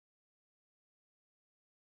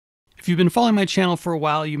If you've been following my channel for a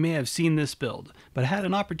while, you may have seen this build, but I had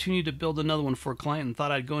an opportunity to build another one for a client and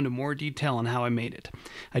thought I'd go into more detail on how I made it.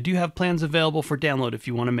 I do have plans available for download if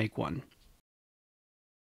you want to make one.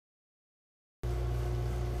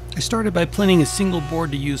 I started by planning a single board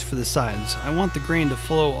to use for the sides. I want the grain to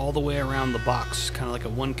flow all the way around the box, kind of like a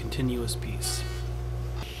one continuous piece.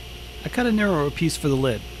 I cut a narrower piece for the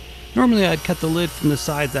lid. Normally I'd cut the lid from the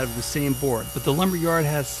sides out of the same board, but the lumberyard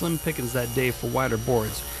has slim pickings that day for wider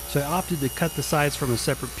boards, so I opted to cut the sides from a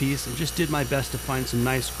separate piece and just did my best to find some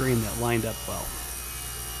nice grain that lined up well.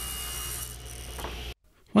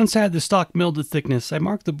 Once I had the stock milled to thickness, I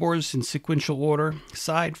marked the boards in sequential order,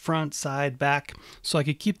 side, front, side, back, so I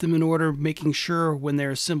could keep them in order, making sure when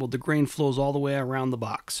they're assembled the grain flows all the way around the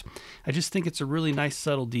box. I just think it's a really nice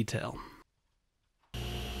subtle detail.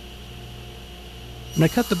 When I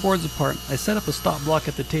cut the boards apart, I set up a stop block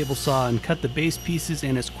at the table saw and cut the base pieces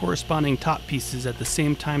and its corresponding top pieces at the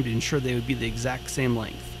same time to ensure they would be the exact same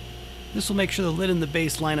length. This will make sure the lid and the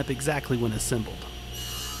base line up exactly when assembled.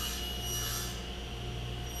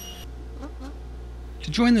 To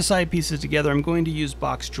join the side pieces together, I'm going to use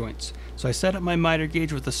box joints. So I set up my miter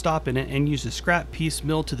gauge with a stop in it and used a scrap piece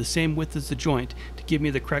milled to the same width as the joint to give me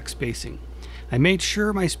the correct spacing. I made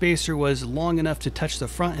sure my spacer was long enough to touch the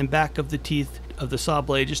front and back of the teeth of the saw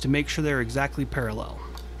blade just to make sure they're exactly parallel.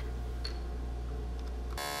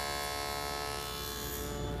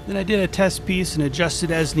 Then I did a test piece and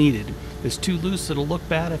adjusted as needed. If it's too loose, it'll look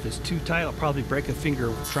bad. If it's too tight, I'll probably break a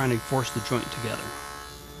finger trying to force the joint together.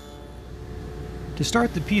 To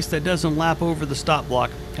start the piece that doesn't lap over the stop block,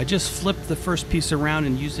 I just flipped the first piece around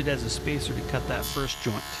and used it as a spacer to cut that first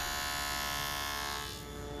joint.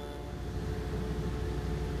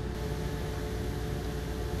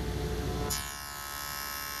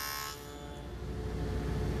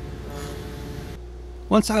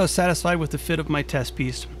 Once I was satisfied with the fit of my test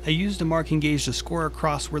piece, I used a marking gauge to score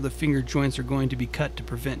across where the finger joints are going to be cut to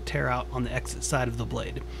prevent tear out on the exit side of the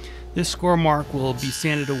blade. This score mark will be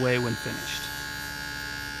sanded away when finished.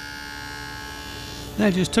 Then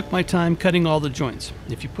I just took my time cutting all the joints.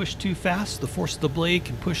 If you push too fast, the force of the blade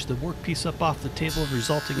can push the workpiece up off the table,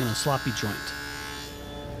 resulting in a sloppy joint.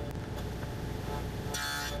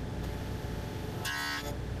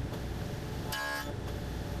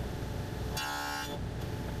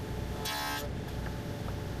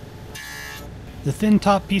 The thin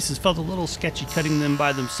top pieces felt a little sketchy cutting them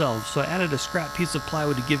by themselves, so I added a scrap piece of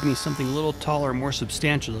plywood to give me something a little taller and more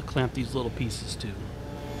substantial to clamp these little pieces to.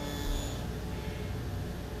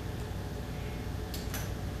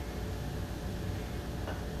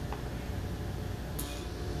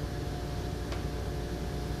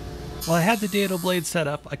 While I had the dado blade set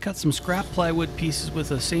up, I cut some scrap plywood pieces with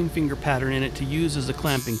a same finger pattern in it to use as a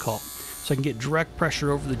clamping caulk, so I can get direct pressure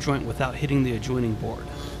over the joint without hitting the adjoining board.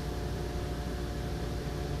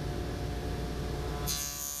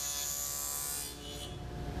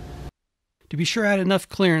 To be sure I had enough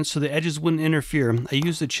clearance so the edges wouldn't interfere, I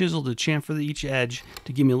used a chisel to chamfer each edge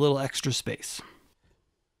to give me a little extra space.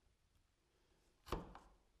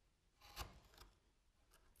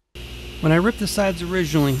 When I ripped the sides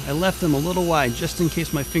originally, I left them a little wide just in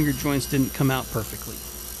case my finger joints didn't come out perfectly.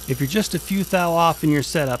 If you're just a few thou off in your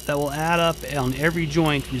setup, that will add up on every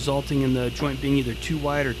joint, resulting in the joint being either too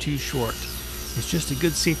wide or too short. It's just a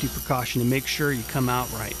good safety precaution to make sure you come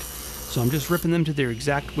out right. So I'm just ripping them to their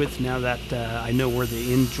exact width now that I know where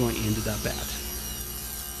the end joint ended up at.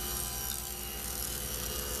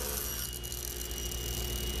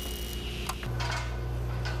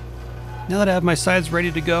 Now that I have my sides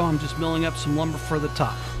ready to go, I'm just milling up some lumber for the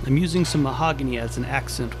top. I'm using some mahogany as an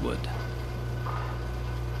accent wood.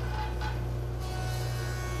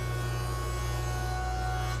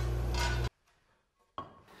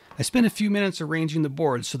 I spent a few minutes arranging the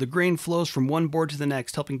boards so the grain flows from one board to the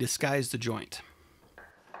next, helping disguise the joint.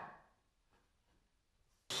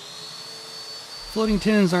 Floating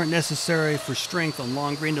tenons aren't necessary for strength on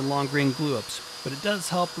long-grained and long-grained glue-ups, but it does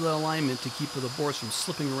help with the alignment to keep the boards from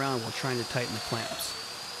slipping around while trying to tighten the clamps.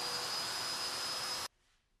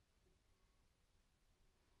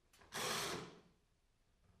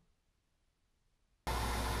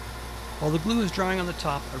 While the glue is drying on the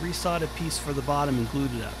top, I resawed a piece for the bottom and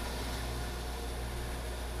glued it up.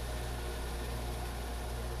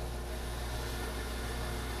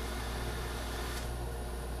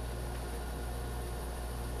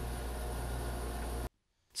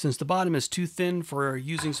 Since the bottom is too thin for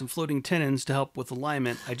using some floating tenons to help with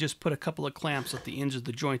alignment, I just put a couple of clamps at the ends of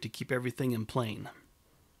the joint to keep everything in plane.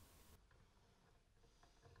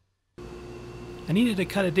 I needed to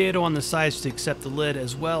cut a dado on the sides to accept the lid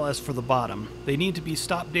as well as for the bottom. They need to be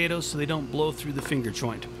stop dados so they don't blow through the finger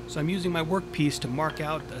joint. So I'm using my workpiece to mark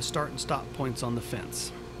out the start and stop points on the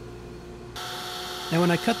fence. Now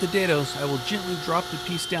when I cut the dados, I will gently drop the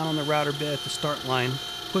piece down on the router bit at the start line,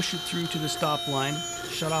 push it through to the stop line,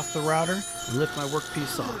 shut off the router, and lift my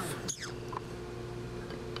workpiece off.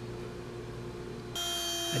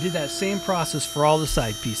 I did that same process for all the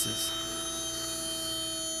side pieces.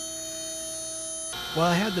 While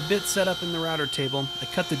I had the bit set up in the router table, I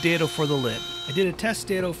cut the dado for the lid. I did a test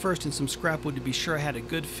dado first in some scrap wood to be sure I had a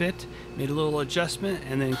good fit, made a little adjustment,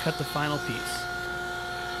 and then cut the final piece.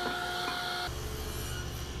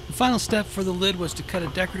 The final step for the lid was to cut a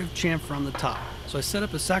decorative chamfer on the top. So I set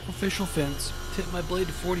up a sacrificial fence, tipped my blade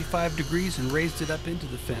to 45 degrees, and raised it up into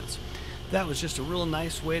the fence. That was just a real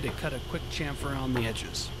nice way to cut a quick chamfer on the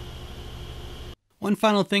edges. One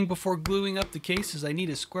final thing before gluing up the case is I need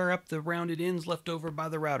to square up the rounded ends left over by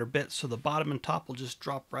the router bit so the bottom and top will just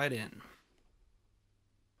drop right in.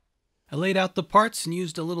 I laid out the parts and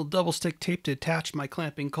used a little double stick tape to attach my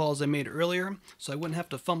clamping cauls I made earlier so I wouldn't have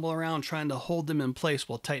to fumble around trying to hold them in place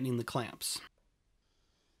while tightening the clamps.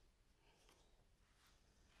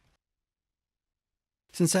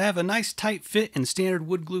 Since I have a nice tight fit and standard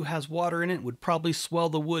wood glue has water in it, would probably swell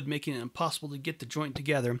the wood, making it impossible to get the joint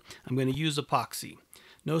together, I'm going to use epoxy.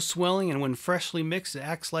 No swelling, and when freshly mixed it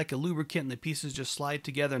acts like a lubricant and the pieces just slide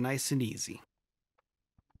together nice and easy.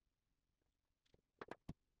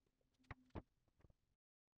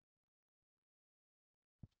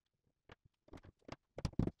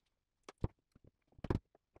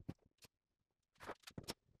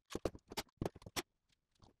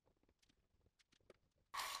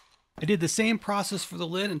 I did the same process for the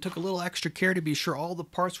lid and took a little extra care to be sure all the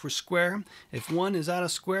parts were square. If one is out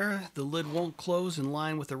of square, the lid won't close in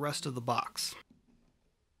line with the rest of the box.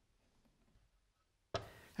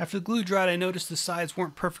 After the glue dried, I noticed the sides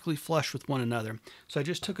weren't perfectly flush with one another, so I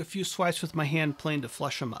just took a few swipes with my hand plane to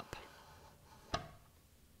flush them up.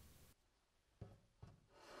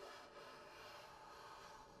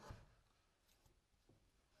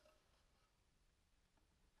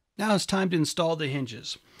 Now it's time to install the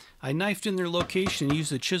hinges. I knifed in their location and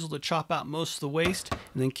used a chisel to chop out most of the waste,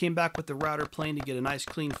 and then came back with the router plane to get a nice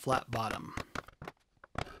clean flat bottom.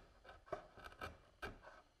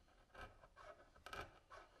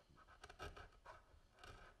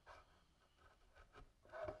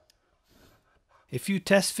 A few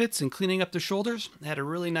test fits and cleaning up the shoulders, I had a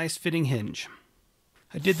really nice fitting hinge.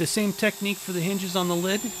 I did the same technique for the hinges on the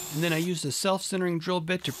lid, and then I used a self-centering drill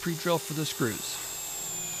bit to pre-drill for the screws.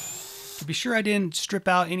 To be sure I didn't strip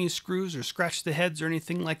out any screws or scratch the heads or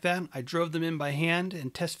anything like that, I drove them in by hand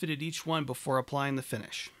and test fitted each one before applying the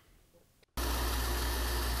finish.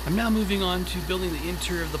 I'm now moving on to building the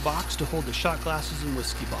interior of the box to hold the shot glasses and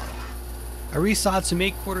whiskey bottle. I resawed some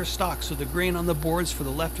 8/4 stock so the grain on the boards for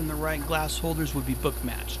the left and the right glass holders would be book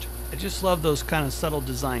matched. I just love those kind of subtle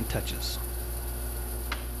design touches.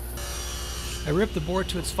 I ripped the board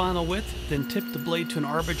to its final width, then tipped the blade to an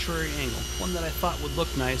arbitrary angle, one that I thought would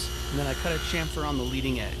look nice, and then I cut a chamfer on the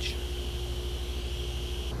leading edge.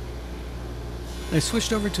 I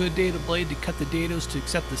switched over to a dado blade to cut the dados to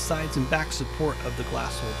accept the sides and back support of the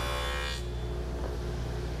glass holder.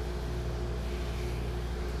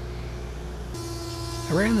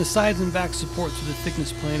 I ran the sides and back support through the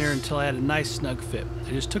thickness planer until I had a nice snug fit.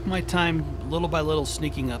 I just took my time little by little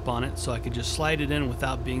sneaking up on it so I could just slide it in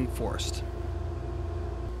without being forced.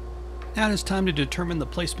 Now it is time to determine the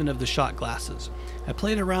placement of the shot glasses. I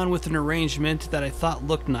played around with an arrangement that I thought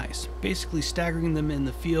looked nice, basically staggering them in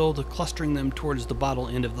the field, clustering them towards the bottle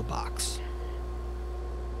end of the box.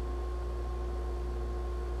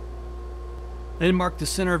 I then marked the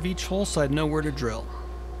center of each hole so I'd know where to drill.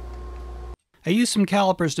 I used some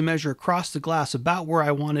calipers to measure across the glass about where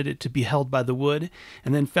I wanted it to be held by the wood,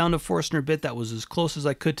 and then found a Forstner bit that was as close as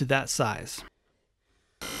I could to that size.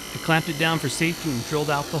 I clamped it down for safety and drilled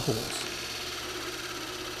out the holes.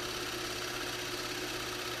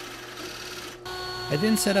 I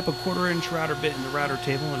then set up a 1/4 inch router bit in the router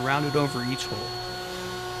table and rounded over each hole.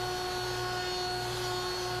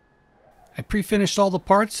 I pre-finished all the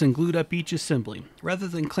parts and glued up each assembly. Rather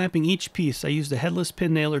than clamping each piece, I used a headless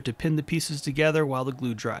pin nailer to pin the pieces together while the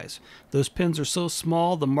glue dries. Those pins are so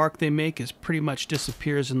small, the mark they make is pretty much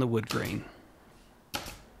disappears in the wood grain.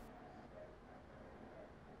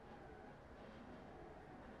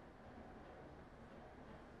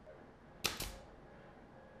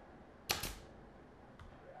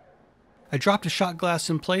 I dropped a shot glass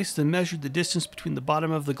in place, then measured the distance between the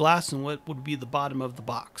bottom of the glass and what would be the bottom of the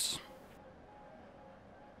box.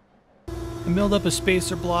 I milled up a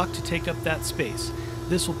spacer block to take up that space.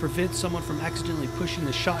 This will prevent someone from accidentally pushing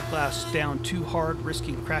the shot glass down too hard,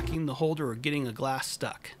 risking cracking the holder or getting a glass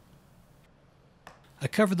stuck. I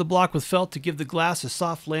covered the block with felt to give the glass a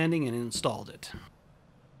soft landing and installed it.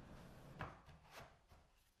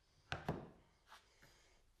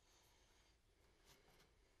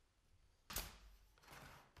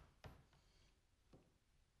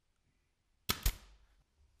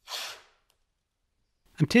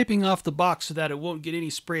 I'm taping off the box so that it won't get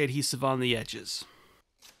any spray adhesive on the edges.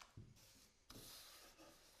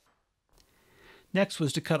 Next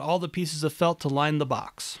was to cut all the pieces of felt to line the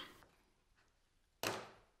box.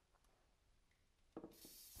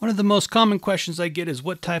 One of the most common questions I get is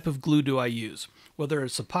what type of glue do I use? Whether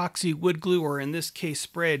it's epoxy, wood glue, or in this case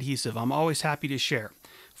spray adhesive, I'm always happy to share.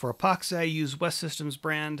 For epoxy I use West Systems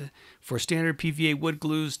brand, for standard PVA wood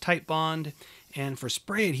glues Tight Bond, and for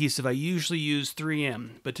spray adhesive I usually use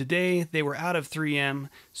 3M. But today they were out of 3M,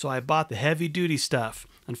 so I bought the heavy duty stuff.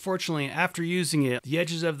 Unfortunately, after using it, the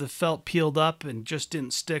edges of the felt peeled up and just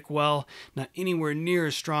didn't stick well, not anywhere near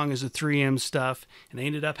as strong as the 3M stuff, and I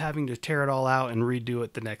ended up having to tear it all out and redo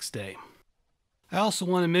it the next day. I also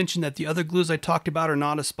want to mention that the other glues I talked about are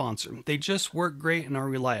not a sponsor. They just work great and are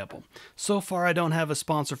reliable. So far, I don't have a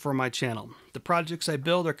sponsor for my channel. The projects I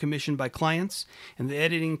build are commissioned by clients, and the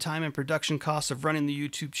editing time and production costs of running the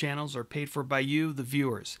YouTube channels are paid for by you, the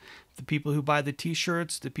viewers. The people who buy the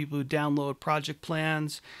t-shirts, the people who download project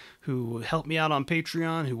plans, who help me out on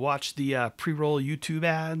Patreon, who watch the pre-roll YouTube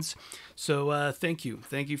ads. So thank you.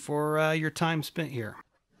 Thank you for your time spent here.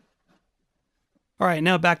 Alright,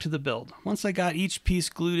 now back to the build. Once I got each piece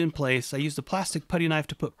glued in place, I used a plastic putty knife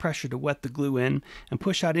to put pressure to wet the glue in and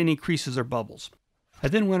push out any creases or bubbles. I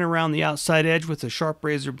then went around the outside edge with a sharp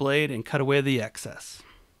razor blade and cut away the excess.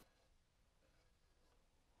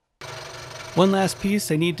 One last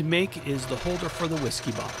piece I need to make is the holder for the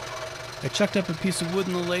whiskey bottle. I chucked up a piece of wood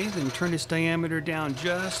in the lathe and turned its diameter down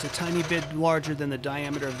just a tiny bit larger than the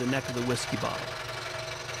diameter of the neck of the whiskey bottle.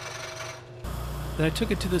 Then I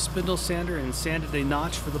took it to the spindle sander and sanded a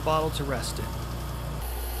notch for the bottle to rest in.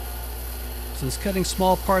 Since cutting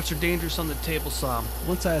small parts are dangerous on the table saw,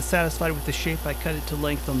 once I was satisfied with the shape, I cut it to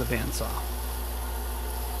length on the bandsaw.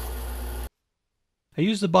 I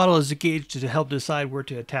used the bottle as a gauge to help decide where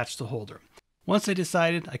to attach the holder. Once I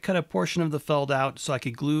decided, I cut a portion of the felt out so I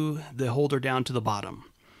could glue the holder down to the bottom.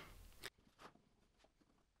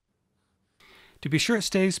 To be sure it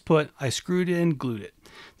stays put, I screwed it and glued it.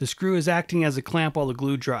 The screw is acting as a clamp while the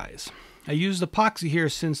glue dries. I used epoxy here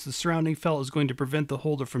since the surrounding felt is going to prevent the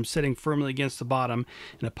holder from sitting firmly against the bottom,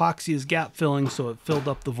 and epoxy is gap filling so it filled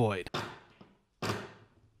up the void.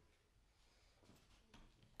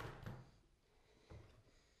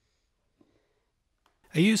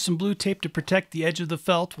 I used some blue tape to protect the edge of the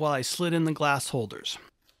felt while I slid in the glass holders.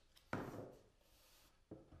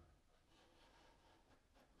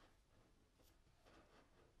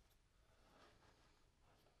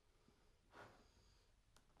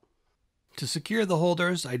 To secure the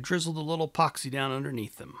holders, I drizzled a little epoxy down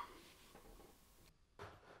underneath them.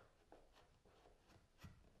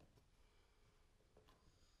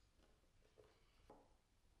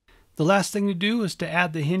 The last thing to do is to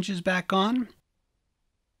add the hinges back on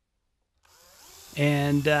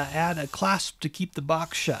and add a clasp to keep the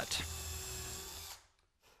box shut.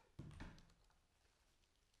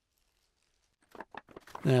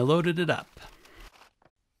 Then I loaded it up.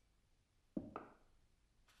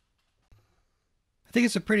 I think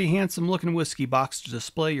it's a pretty handsome looking whiskey box to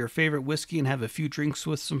display your favorite whiskey and have a few drinks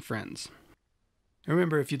with some friends.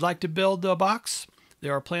 Remember, if you'd like to build a box,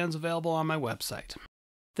 there are plans available on my website.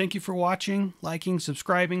 Thank you for watching, liking,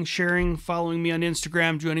 subscribing, sharing, following me on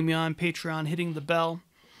Instagram, joining me on Patreon, hitting the bell.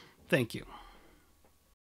 Thank you.